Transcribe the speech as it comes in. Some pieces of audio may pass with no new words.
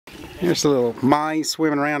Here's a little Mahi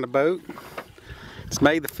swimming around the boat. It's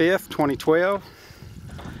May the 5th, 2012.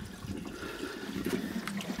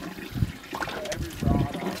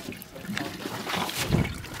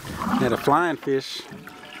 Had a flying fish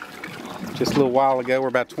just a little while ago. We're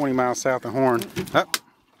about 20 miles south of Horn. Oh.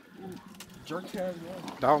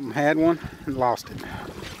 Dalton had one and lost it.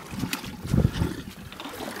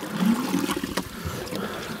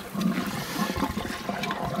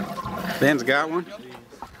 Ben's got one.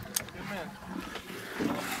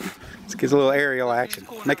 Let's get a little aerial action.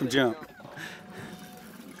 Make him jump.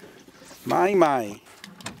 Mahi Mahi.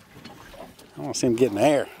 I want to see him get in the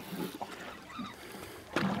air.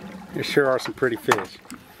 There sure are some pretty fish.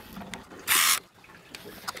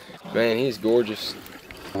 Man, he's gorgeous.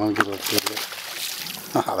 I want to get a little video.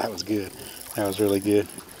 Oh, that was good. That was really good.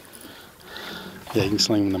 Yeah, you can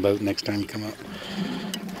sling him in the boat next time you come up.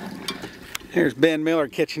 Here's Ben Miller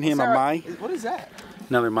catching him a Mahi. What is that?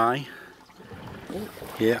 Another Mahi.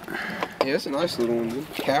 Yeah. Yeah, that's a nice little one.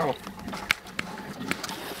 Cow.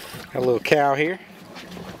 Got a little cow here.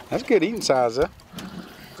 That's good eating size, though.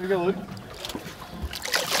 Here you go, Luke.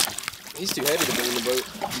 He's too heavy to bring in the boat.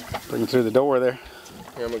 Bring him through the door there.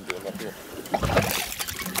 Here, I'm gonna get him up here.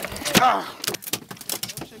 Ah!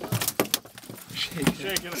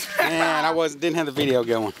 Man, I didn't have the video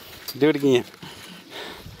going. Do it again.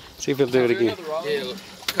 See if he'll do it again. Yeah, look,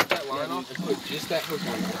 cut that line off and put just that hook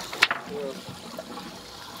on.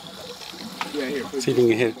 Yeah, here. See if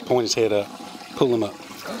you can point his head up. Pull him up.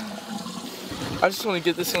 I just want to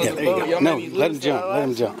get this on the there boat. you go. No, let him jump. Let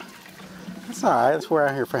him jump. That's all right. That's where we're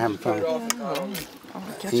out here for having fun.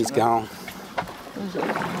 He's gone.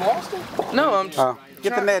 No, I'm just.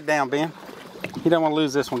 Get the net down, Ben. You don't want to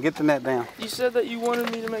lose this one. Get the net down. You said that you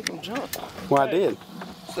wanted me to make him jump. Well, I did.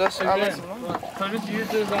 So that's how much.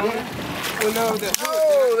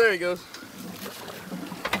 Oh, there he goes.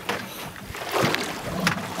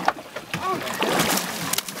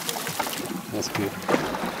 That's good.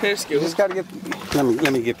 Here's You just gotta get.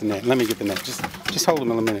 Let me get the net. Let me get the net. Just hold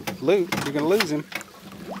him in a minute. Luke, you're gonna lose him.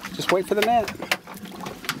 Just wait for the net.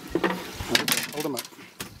 Hold him up.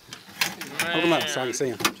 Hold him up so I can see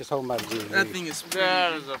him. Just hold him by the jig. That thing is.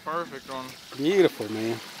 That is a perfect one. Beautiful,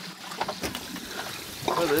 man.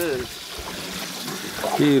 What is?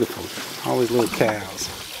 Beautiful. All these little cows.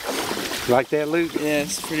 You like that, Luke? Yeah,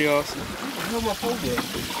 it's pretty awesome.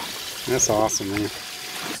 That's awesome, man.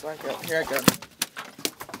 Just like that. Here I go.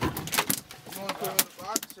 You want to put him in the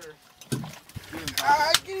box or?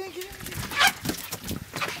 Get in.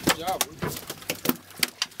 Good job.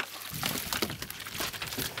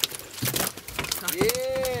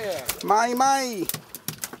 Yeah. Mahi Mahi.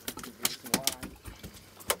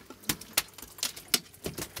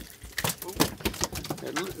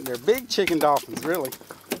 They're big chicken dolphins, really.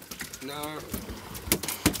 No.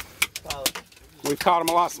 We caught them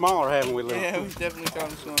a lot smaller, haven't we, Luke? Yeah, we've definitely caught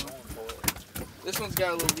them smaller. This one's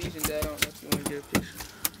got a little lesion, Dad. I don't know if you want to get a picture.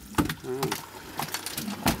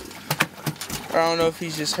 I don't know if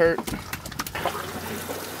he's just hurt.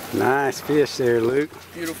 Nice fish there, Luke.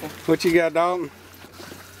 Beautiful. What you got, Dalton?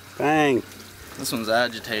 Dang. This one's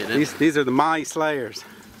agitated. These are the Mahi slayers.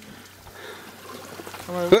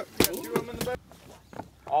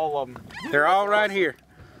 All of them. They're all right here.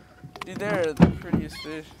 Dude, they're the prettiest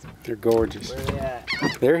fish. They're gorgeous. Where they at?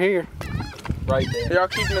 They're here. Right there. Here, I'll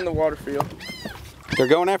keep them in the water for you. They're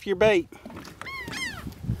going after your bait.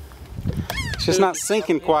 It's just not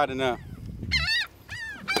sinking quite enough.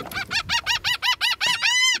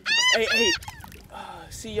 Hey.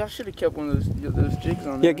 See, I should have kept one of those jigs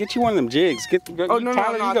on there. Yeah, get you one of them jigs. Tyler,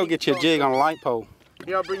 you go get you a jig on a light pole.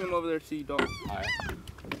 Yeah, I'll bring them over there to you, dog. All right.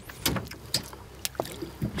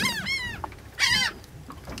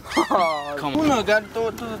 Come on, gotta throw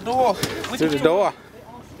it through the door. Through the door.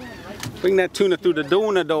 Bring that tuna through the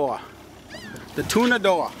tuna door. The tuna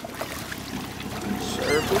door.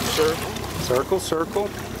 Circle, circle. Circle, circle.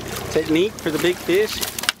 Technique for the big fish.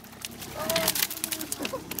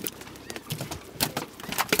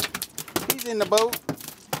 He's in the boat.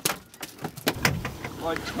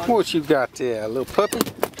 What you got there? A little puppy?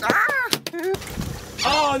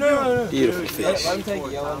 Oh, no. Beautiful fish. Let me take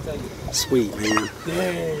it, let me take it. Sweet, man.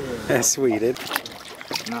 Damn. That's sweet, isn't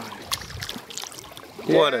it? Nice.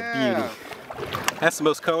 What a beauty. That's the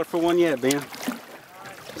most colorful one yet, Ben.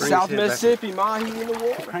 South Mississippi, Mahi in the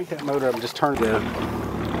water. Crank that motor up and just turn it down.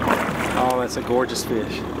 Oh, that's a gorgeous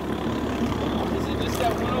fish. Is it just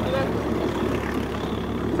that one over there?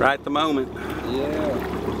 Right at the moment. Yeah.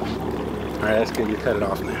 All right, that's good. You cut it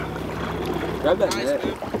off now. Grab that net.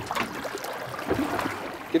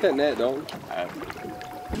 Get that net, Dalton.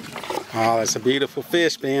 Oh, that's a beautiful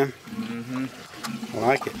fish, Ben. Mm-hmm.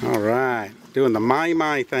 like it. All right. Doing the Mahi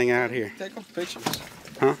Mahi thing out here. Take a pictures.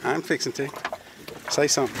 Huh? I'm fixing to. Say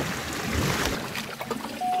something.